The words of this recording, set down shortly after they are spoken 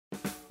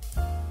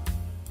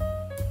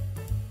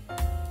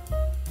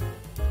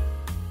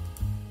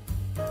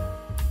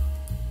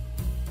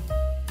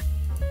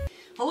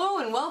Hello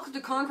and welcome to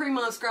Conquering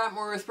Mount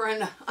Scrapmore with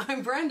Brenda.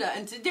 I'm Brenda,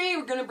 and today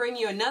we're going to bring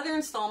you another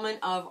installment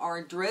of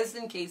our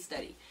Dresden case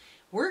study.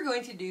 We're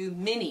going to do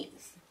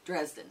minis,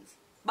 Dresdens,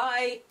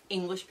 by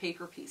English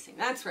paper piecing.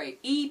 That's right,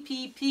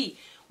 EPP.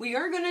 We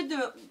are going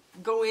to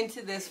go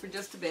into this for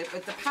just a bit,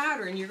 but the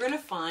pattern you're going to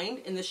find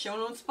in the show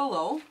notes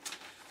below,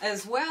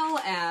 as well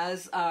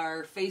as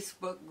our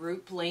Facebook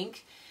group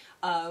link.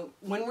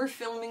 When we're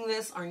filming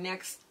this, our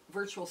next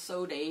virtual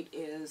sew date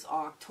is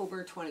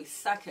October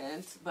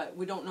 22nd, but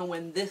we don't know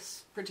when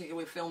this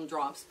particular film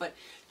drops. But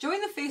join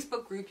the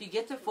Facebook group. You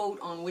get to vote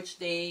on which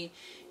day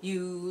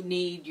you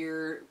need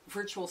your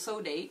virtual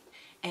sew date,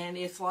 and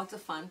it's lots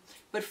of fun.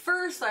 But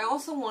first, I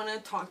also want to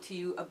talk to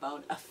you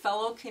about a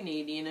fellow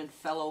Canadian and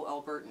fellow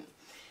Albertan.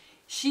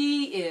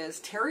 She is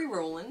Terry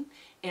Rowland,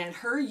 and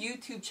her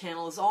YouTube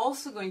channel is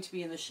also going to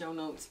be in the show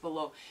notes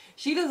below.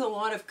 She does a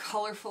lot of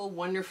colorful,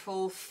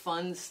 wonderful,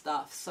 fun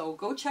stuff. So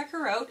go check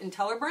her out and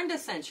tell her Brenda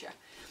sent you.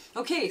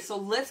 Okay, so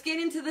let's get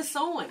into the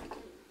sewing.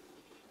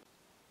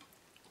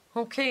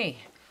 Okay,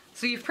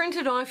 so you've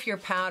printed off your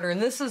pattern.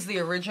 This is the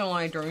original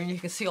I drew. You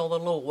can see all the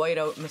little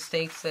whiteout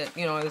mistakes that,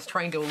 I was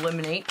trying to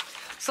eliminate.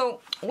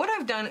 So what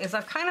I've done is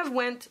I've kind of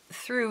went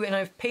through and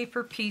I've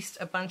paper pieced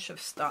a bunch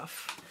of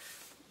stuff.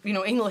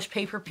 English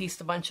paper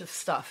pieced a bunch of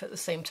stuff at the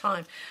same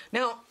time.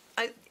 Now,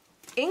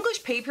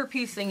 English paper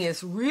piecing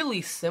is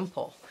really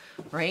simple,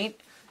 right?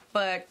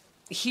 But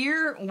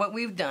here, what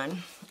we've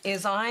done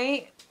is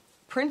I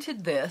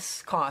printed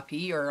this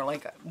copy,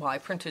 I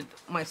printed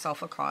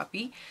myself a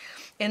copy,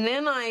 and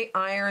then I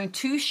ironed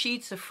 2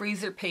 sheets of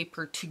freezer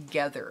paper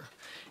together.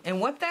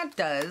 And what that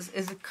does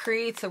is it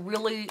creates a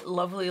really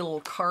lovely little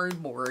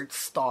cardboard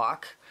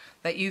stock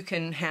that you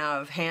can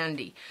have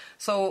handy.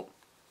 So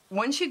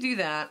once you do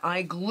that,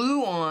 I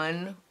glue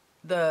on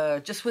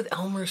just with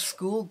Elmer's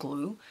school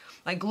glue,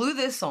 I glue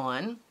this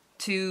on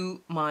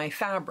to my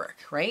fabric,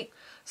 right?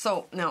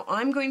 So now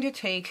I'm going to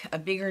take a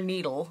bigger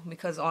needle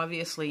because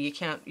obviously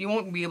you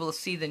won't be able to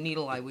see the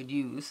needle I would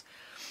use.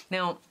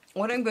 Now,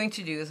 what I'm going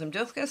to do is I'm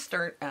just going to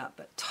start at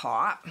the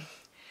top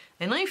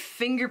and I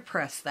finger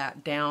press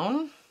that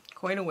down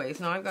quite a ways.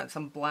 Now I've got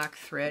some black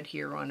thread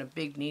here on a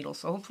big needle,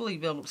 so hopefully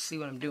you'll be able to see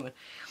what I'm doing.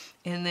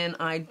 And then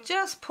I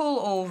just pull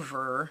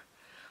over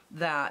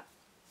that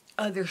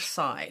other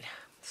side.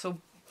 So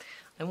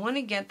I want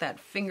to get that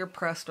finger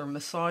pressed or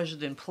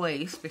massaged in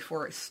place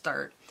before I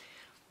start.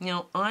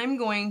 Now I'm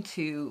going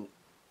to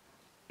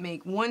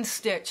make 1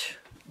 stitch.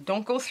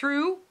 Don't go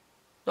through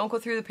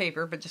the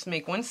paper, but just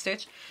make 1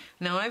 stitch.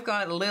 Now I've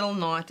got a little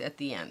knot at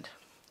the end.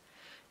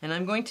 And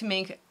I'm going to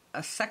make a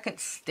 2nd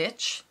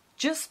stitch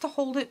just to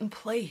hold it in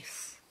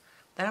place.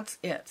 That's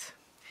it.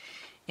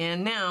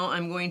 And now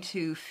I'm going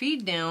to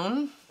feed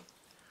down,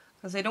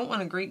 because I don't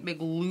want a great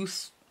big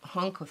loose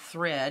hunk of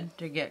thread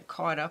to get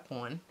caught up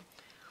on,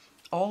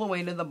 all the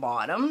way to the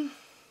bottom.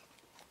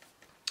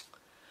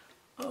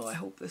 Oh, I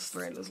hope this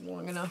thread is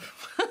long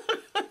enough.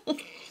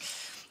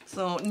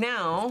 So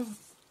now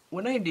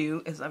what I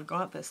do is I've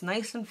got this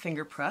nice and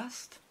finger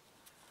pressed.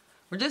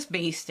 We're just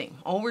basting.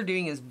 All we're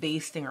doing is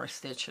basting our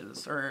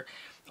stitches or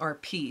our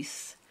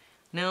piece.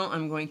 Now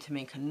I'm going to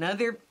make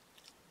another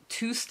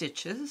 2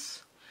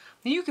 stitches.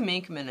 You can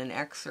make them in an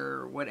X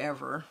or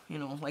whatever,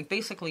 like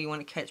basically you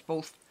want to catch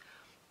both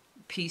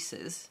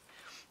pieces.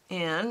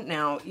 And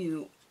now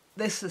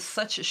this is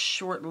such a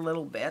short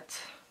little bit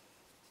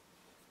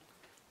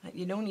that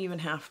you don't even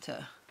have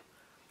to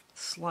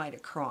slide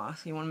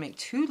across. You want to make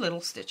 2 little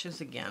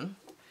stitches again.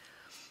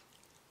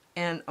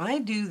 And I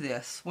do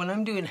this when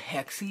I'm doing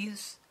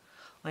hexies.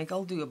 Like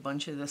I'll do a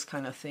bunch of this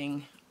kind of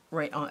thing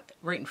right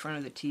in front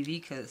of the TV,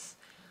 because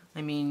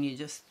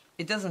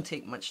it doesn't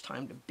take much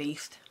time to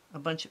baste a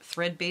bunch of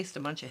thread baste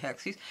a bunch of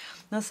hexies.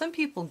 Now some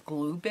people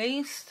glue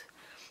baste,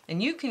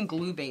 and you can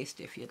glue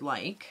baste if you'd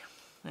like.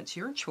 That's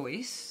your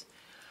choice.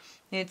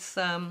 It's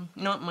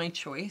not my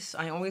choice.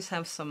 I always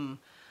have some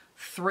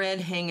thread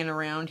hanging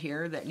around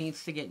here that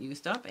needs to get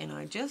used up, and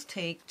I just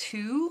take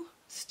 2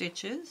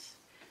 stitches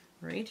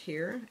right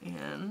here,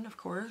 and of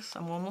course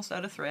I'm almost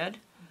out of thread,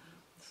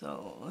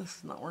 so this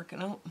is not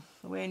working out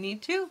the way I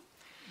need to.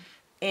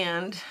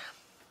 And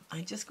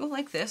I just go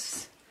like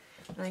this,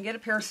 and I get a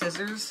pair of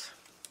scissors.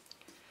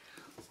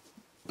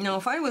 Now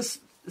if I was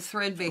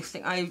thread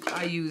basting,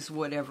 I use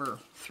whatever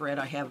thread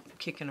I have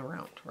kicking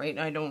around, right?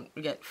 I don't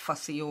get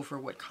fussy over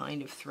what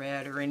kind of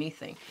thread or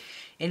anything.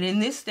 And in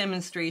this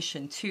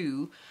demonstration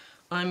too,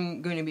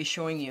 I'm going to be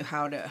showing you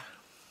how to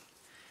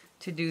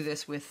do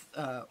this with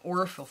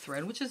Orifil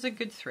thread, which is a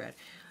good thread.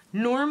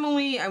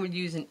 Normally I would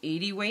use an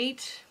 80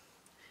 weight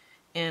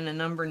and a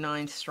number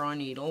 9 straw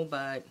needle,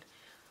 but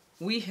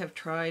we have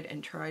tried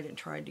and tried and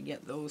tried to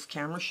get those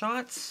camera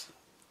shots.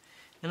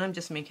 And I'm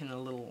just making a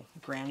little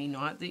granny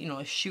knot, that,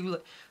 a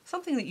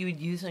something that you would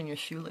use on your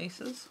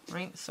shoelaces,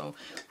 right? So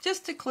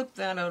just to clip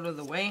that out of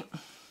the way,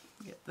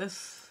 get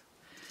this.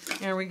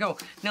 There we go.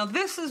 Now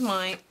this is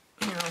my,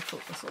 here, I'll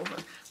flip this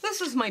over. This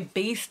is my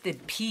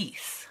basted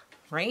piece,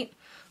 right?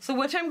 So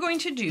what I'm going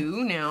to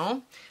do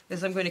now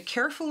is I'm going to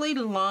carefully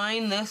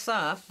line this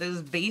up,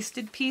 this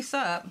basted piece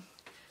up,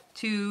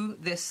 to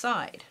this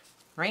side,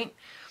 right?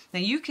 Now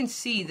you can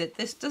see that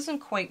this doesn't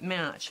quite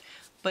match,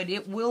 but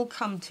it will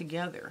come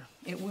together.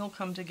 It will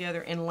come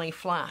together and lay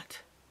flat,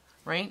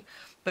 right?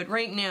 But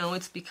right now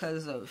it's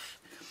because of,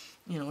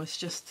 you know, it's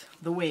just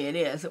the way it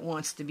is. It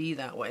wants to be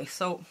that way.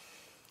 So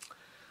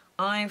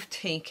I've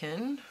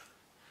taken,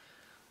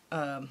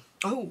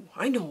 oh,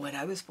 I know what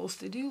I was supposed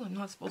to do. I'm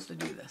not supposed to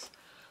do this.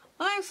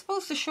 I'm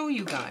supposed to show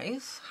you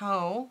guys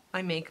how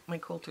I make my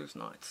quilter's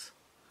knots.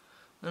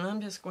 And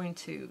I'm just going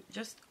to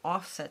just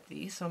offset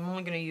these. So I'm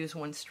only going to use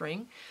one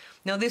string.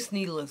 Now this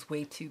needle is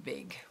way too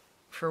big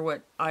for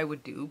what I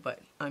would do,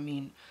 but I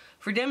mean,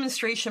 for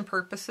demonstration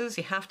purposes,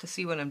 you have to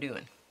see what I'm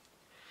doing.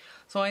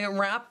 So I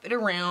wrap it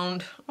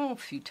around, oh, a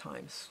few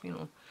times, you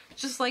know,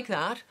 just like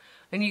that.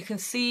 And you can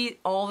see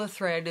all the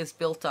thread is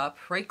built up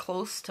right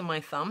close to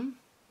my thumb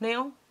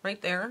nail, right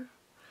there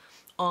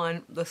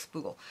on the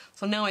spool.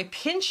 So now I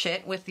pinch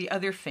it with the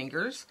other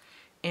fingers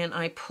and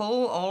I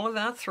pull all of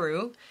that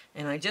through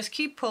and I just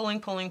keep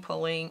pulling, pulling,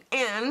 pulling,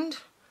 and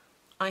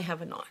I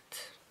have a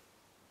knot.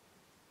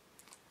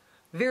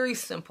 Very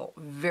simple,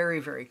 very,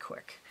 very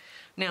quick.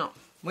 Now,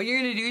 what you're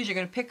going to do is you're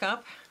going to pick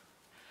up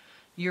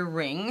your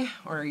ring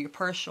or your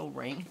partial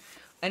ring,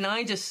 and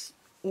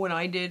what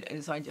I did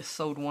is I just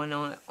sewed one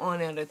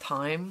on at a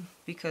time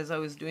because I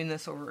was doing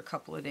this over a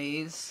couple of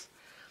days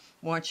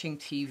watching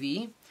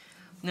TV.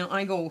 Now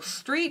I go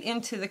straight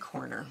into the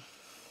corner.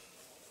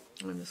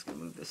 I'm just going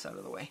to move this out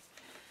of the way.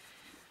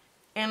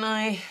 And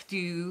I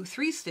do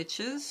 3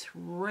 stitches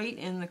right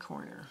in the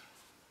corner.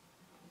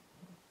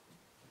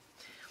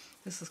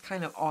 This is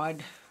kind of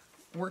odd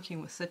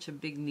working with such a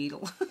big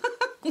needle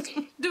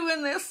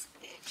doing this.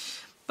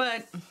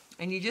 But,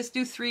 and you just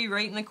do 3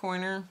 right in the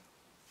corner.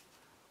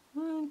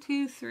 1,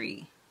 2,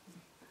 3.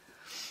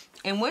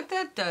 And what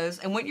that does,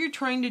 and what you're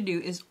trying to do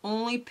is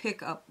only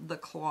pick up the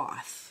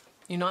cloth.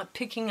 You're not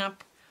picking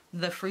up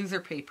the freezer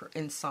paper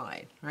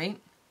inside, right?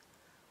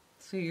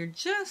 So you're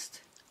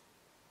just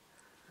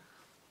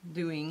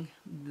doing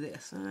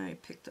this. And I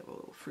picked up a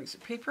little freezer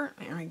paper.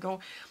 There we go.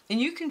 And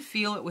you can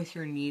feel it with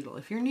your needle.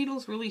 If your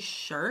needle's really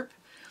sharp,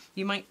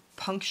 you might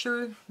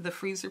puncture the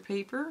freezer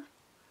paper.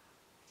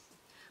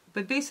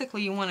 But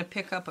basically you want to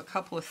pick up a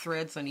couple of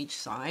threads on each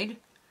side.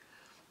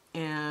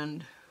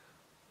 And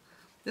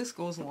this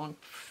goes along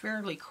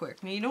fairly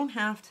quick. Now you don't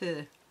have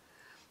to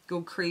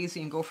go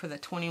crazy and go for the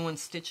 21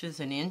 stitches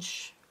an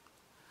inch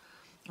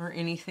or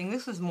anything.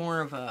 This is more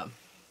of a,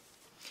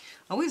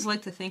 I always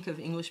like to think of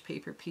English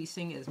paper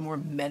piecing as more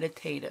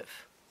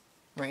meditative,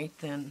 right,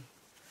 than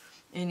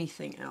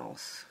anything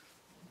else.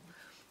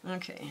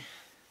 Okay.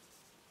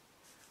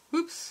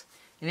 Oops.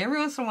 And every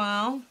once in a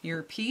while,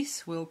 your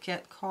piece will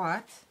get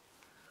caught,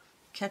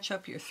 catch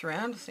up your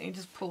thread, so you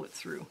just pull it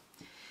through.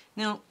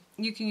 Now,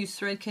 you can use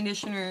thread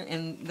conditioner,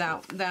 and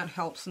that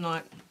helps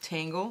not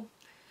tangle.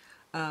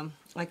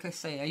 Like I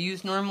say, I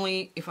use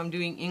normally, if I'm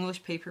doing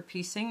English paper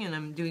piecing and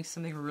I'm doing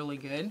something really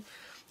good,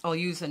 I'll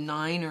use a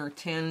 9 or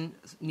 10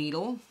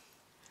 needle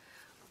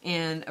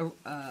and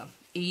a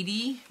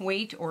 80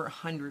 weight or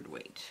 100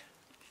 weight.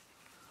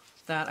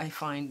 That I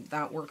find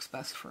that works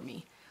best for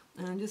me.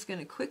 And I'm just going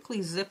to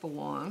quickly zip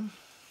along.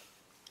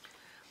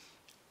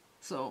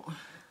 So,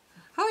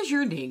 how's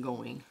your day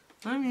going?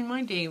 I mean,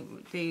 my day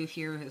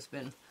here has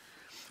been,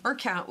 our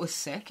cat was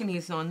sick and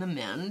he's on the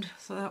mend,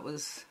 so that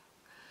was,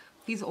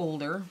 he's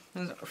older.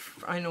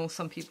 I know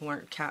some people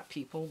aren't cat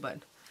people, but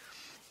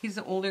he's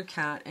an older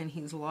cat and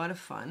he's a lot of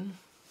fun.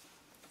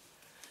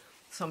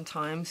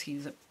 Sometimes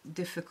he's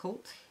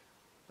difficult,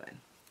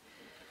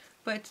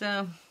 but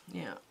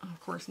yeah, of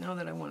course, now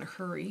that I want to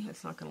hurry,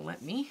 it's not going to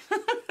let me.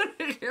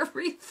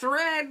 Every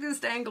thread is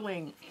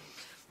dangling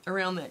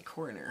around that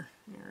corner.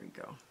 There we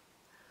go.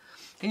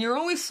 And you're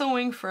always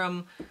sewing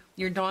from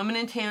your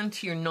dominant hand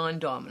to your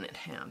non-dominant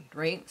hand,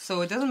 right?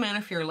 So it doesn't matter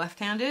if you're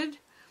left-handed.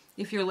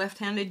 If you're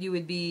left-handed, you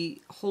would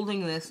be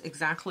holding this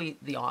exactly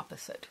the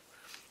opposite.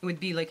 It would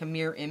be like a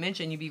mirror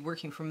image, and you'd be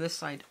working from this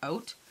side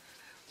out.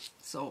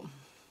 So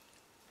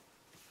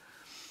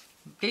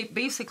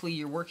basically,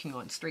 you're working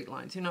on straight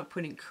lines. You're not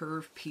putting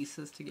curved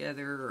pieces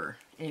together or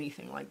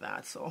anything like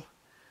that. So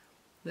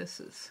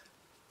this is...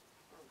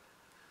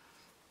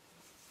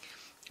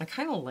 I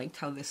kind of liked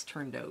how this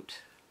turned out.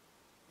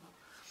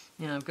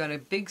 Yeah, I've got a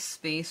big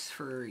space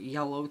for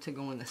yellow to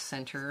go in the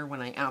center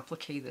when I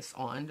applique this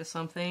onto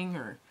something,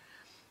 or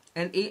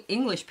and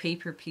English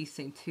paper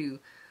piecing too.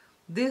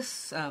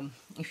 This,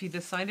 if you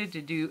decided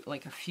to do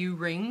like a few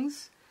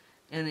rings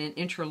and then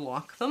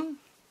interlock them,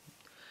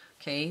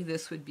 okay,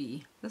 this would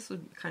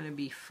kind of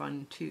be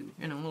fun too.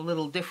 You know, a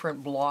little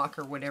different block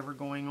or whatever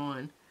going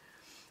on.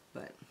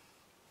 But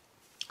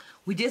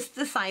we just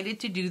decided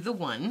to do the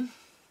one.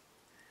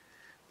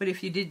 But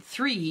if you did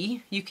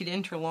 3, you could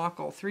interlock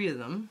all 3 of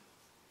them.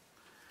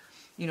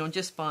 You know,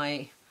 just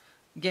by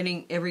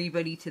getting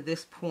everybody to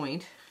this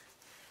point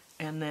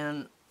and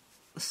then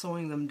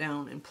sewing them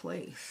down in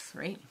place,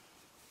 right?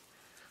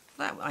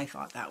 I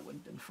thought that would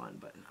have been fun,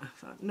 but I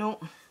thought, no,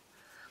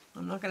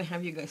 I'm not going to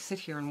have you guys sit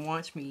here and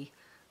watch me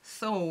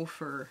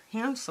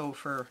hand sew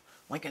for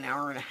like an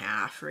hour and a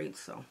half, right?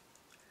 So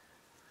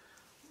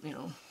you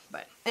know,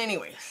 but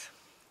anyways.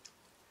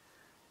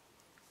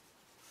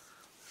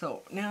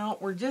 So now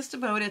we're just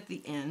about at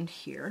the end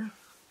here,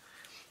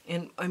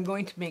 and I'm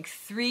going to make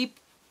 3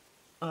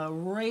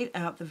 right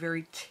at the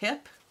very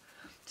tip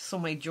so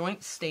my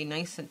joints stay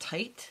nice and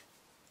tight,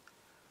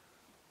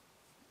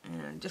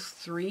 and just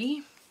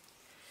 3.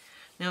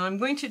 Now I'm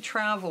going to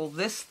travel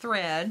this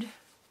thread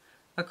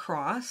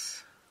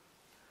across,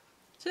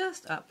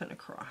 just up and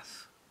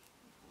across.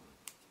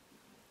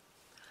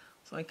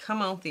 So I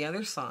come out the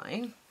other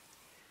side,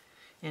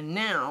 and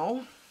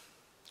now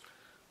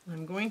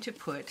I'm going to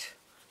put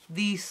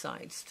these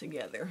sides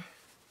together,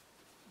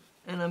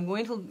 and I'm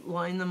going to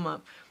line them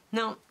up.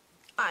 Now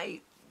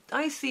I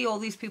see all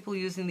these people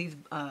using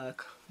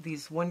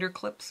these wonder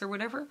clips or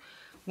whatever.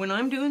 When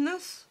I'm doing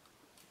this,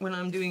 when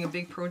I'm doing a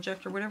big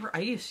project or whatever, I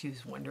used to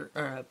use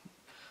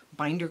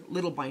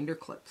little binder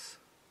clips,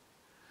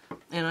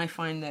 and I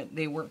find that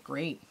they work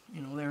great.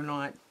 You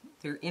know,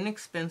 they're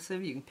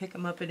inexpensive. You can pick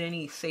them up at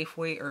any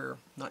Safeway, or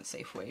not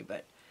Safeway,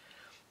 but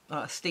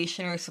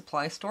stationery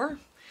supply store.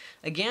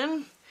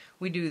 Again,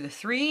 we do the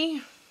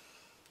 3,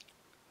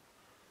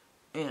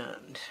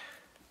 and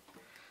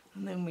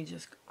then we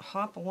just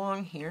hop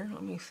along here.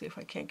 Let me see if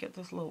I can't get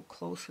this a little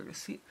closer to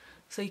see,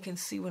 so you can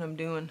see what I'm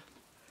doing.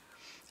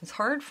 It's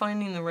hard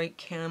finding the right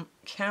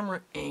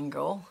camera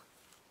angle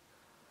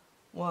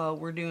while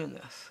we're doing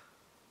this,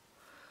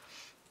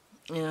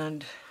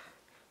 and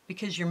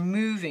because you're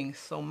moving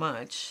so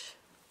much,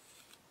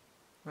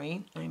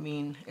 right? I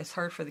mean, it's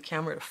hard for the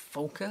camera to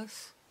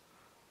focus,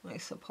 I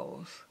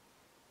suppose.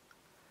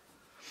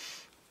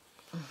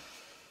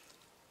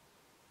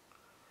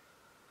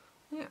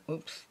 Yeah,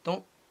 oops,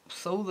 don't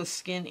sew the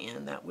skin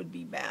in, that would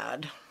be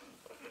bad.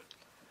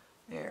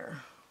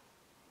 There.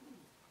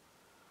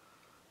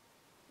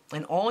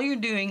 And all you're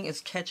doing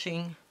is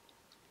catching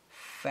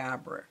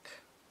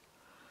fabric.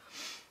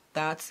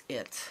 That's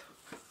it.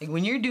 Like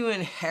when you're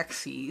doing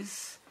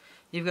hexies,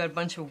 you've got a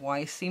bunch of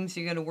Y seams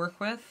you're going to work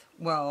with.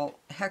 Well,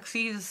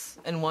 hexies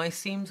and Y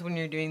seams, when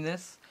you're doing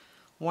this,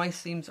 Y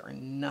seams are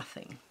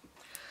nothing.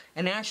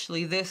 And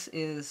actually this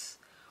is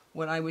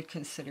what I would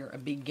consider a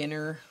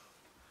beginner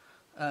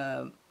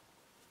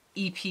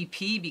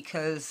EPP,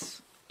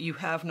 because you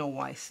have no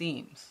Y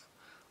seams.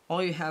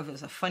 All you have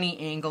is a funny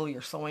angle,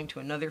 you're sewing to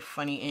another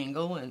funny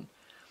angle, and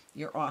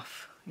you're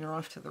off. You're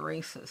off to the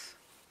races.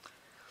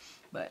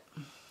 But,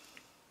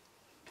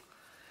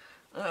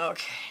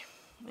 okay,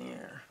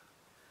 there.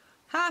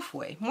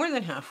 Halfway, more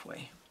than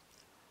halfway.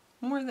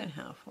 More than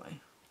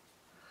halfway.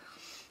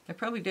 I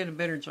probably did a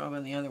better job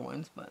on the other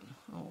ones, but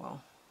oh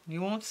well. You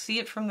won't see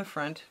it from the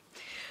front.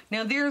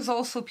 Now there's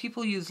also,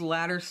 people use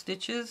ladder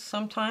stitches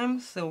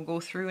sometimes. They'll go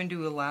through and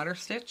do a ladder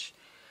stitch,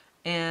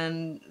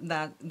 and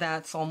that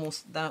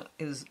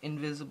is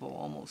invisible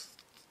almost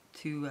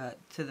to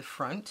the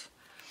front.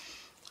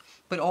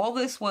 But all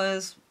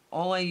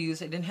I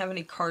used, I didn't have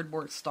any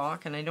cardboard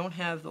stock, and I don't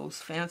have those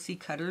fancy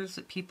cutters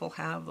that people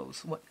have,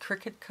 those, what,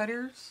 Cricut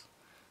cutters,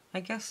 I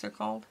guess they're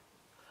called.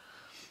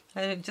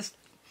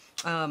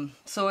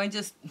 So I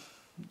just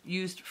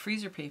used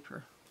freezer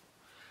paper.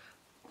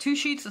 2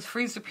 sheets of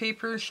freezer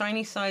paper,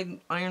 shiny side,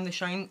 iron the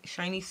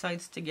shiny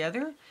sides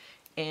together,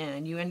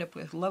 and you end up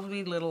with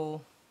lovely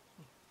little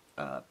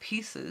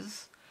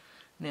pieces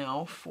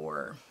now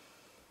for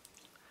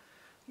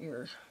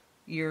your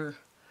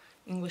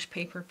English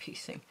paper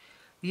piecing.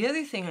 The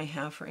other thing I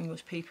have for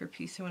English paper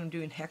piecing when I'm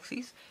doing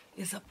hexies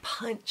is a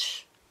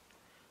punch.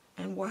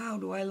 And wow,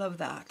 do I love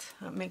that.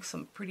 That makes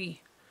some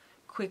pretty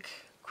quick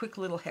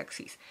little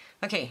hexies.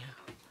 Okay,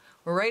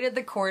 we're right at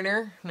the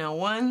corner. Now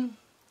 1,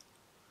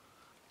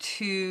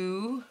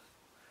 2,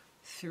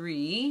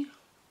 3.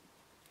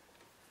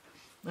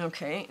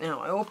 Okay,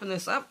 now I open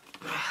this up.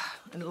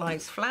 It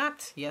lies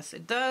flat. Yes,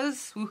 it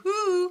does.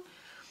 Woohoo!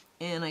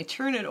 And I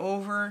turn it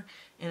over,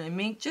 and I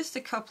make just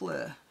a couple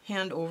of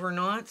hand over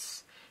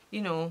knots.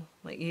 You know,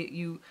 like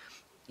you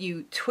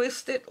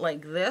twist it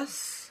like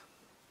this,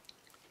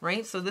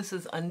 right? So this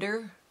is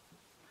under.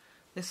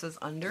 This is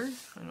under.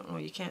 I don't know.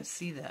 You can't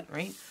see that,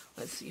 right?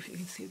 Let's see if you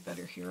can see it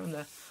better here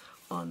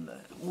on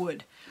the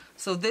wood.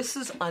 So this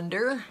is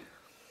under,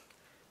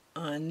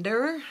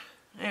 there,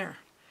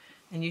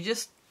 and you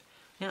just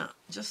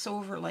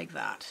over like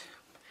that,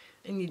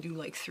 and you do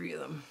like 3 of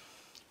them.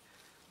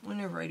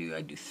 Whenever I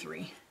do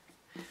 3.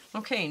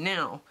 Okay,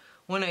 now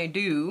what I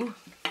do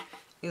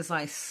is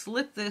I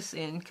slip this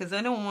in, because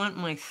I don't want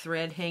my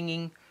thread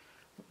hanging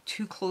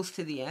too close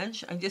to the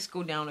edge. I just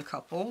go down a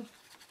couple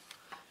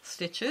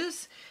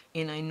stitches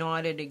and I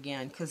knot it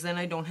again, because then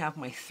I don't have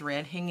my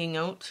thread hanging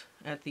out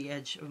at the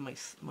edge of my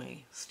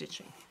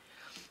stitching.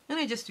 And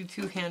I just do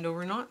 2 hand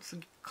over knots,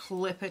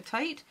 clip it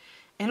tight,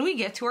 and we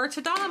get to our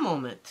ta-da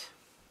moment.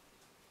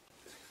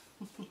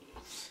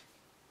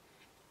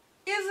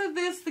 Isn't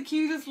this the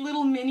cutest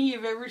little mini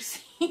you've ever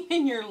seen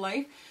in your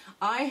life?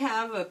 I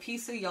have a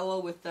piece of yellow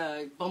with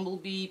the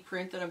bumblebee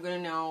print that I'm going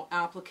to now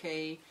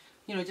applique,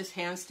 you know, just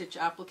hand stitch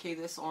applique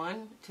this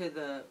on to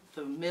the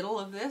middle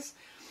of this.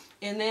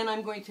 And then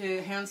I'm going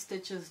to hand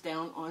stitches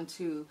down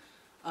onto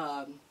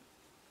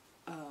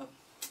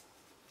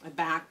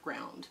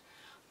background.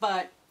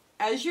 But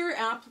as you're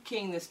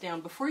applying this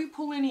down, before you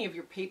pull any of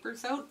your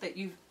papers out that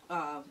you've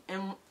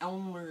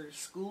Elmer's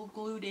school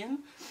glued in,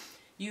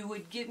 you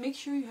would make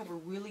sure you have a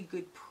really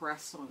good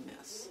press on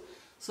this,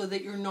 so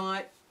that you're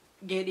not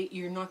going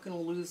to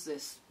lose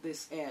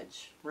this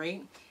edge,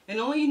 right? And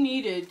all you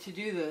needed to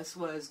do this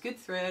was good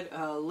thread,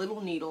 a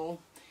little needle,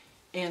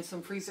 and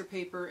some freezer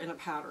paper and a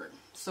pattern.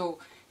 So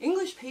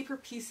English paper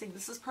piecing,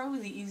 this is probably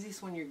the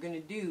easiest one you're going to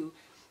do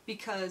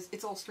because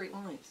it's all straight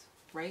lines,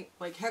 right?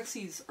 Like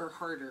hexes are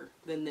harder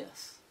than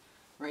this,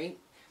 right?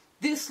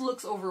 This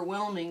looks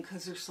overwhelming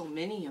because there's so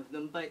many of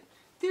them, but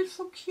they're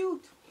so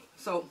cute.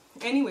 So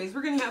anyways,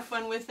 we're going to have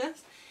fun with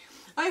this.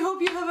 I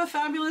hope you have a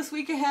fabulous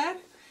week ahead.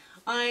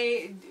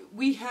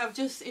 We have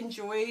just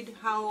enjoyed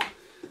how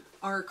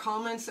our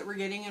comments that we're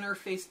getting in our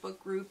Facebook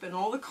group and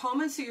all the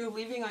comments that you're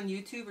leaving on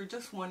YouTube are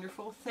just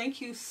wonderful.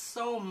 Thank you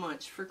so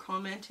much for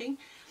commenting.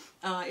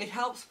 It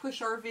helps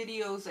push our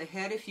videos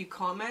ahead if you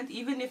comment,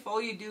 even if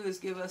all you do is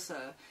give us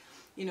a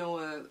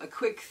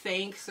quick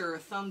thanks or a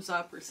thumbs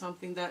up or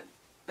something.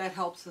 That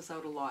helps us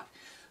out a lot.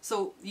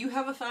 So you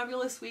have a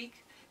fabulous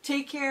week.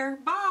 Take care.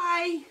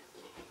 Bye.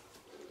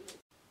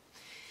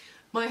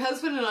 My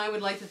husband and I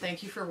would like to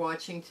thank you for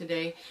watching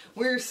today.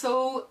 We're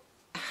so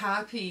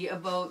happy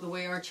about the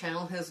way our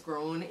channel has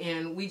grown,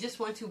 and we just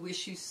want to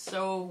wish you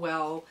so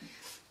well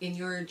in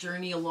your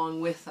journey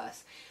along with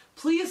us.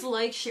 Please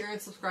like, share,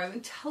 and subscribe,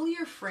 and tell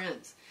your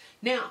friends.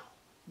 Now,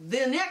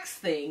 the next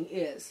thing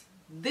is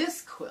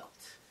this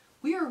quilt.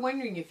 We are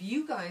wondering if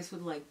you guys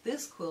would like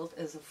this quilt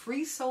as a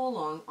free sew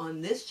along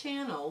on this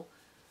channel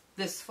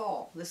this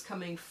fall, this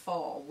coming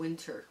fall,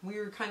 winter. We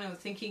were kind of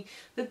thinking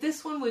that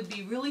this one would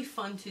be really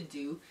fun to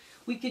do.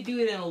 We could do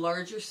it in a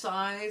larger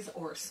size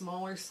or a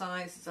smaller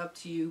size, it's up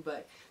to you,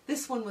 but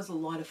this one was a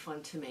lot of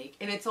fun to make.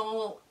 And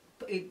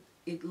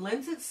it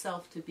lends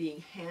itself to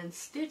being hand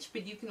stitched,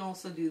 but you can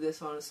also do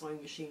this on a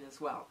sewing machine as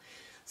well.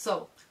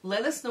 So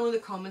let us know in the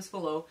comments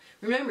below.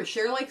 Remember,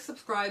 share, like,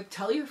 subscribe,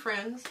 tell your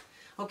friends.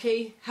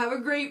 Okay, have a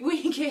great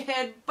week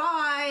ahead.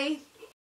 Bye!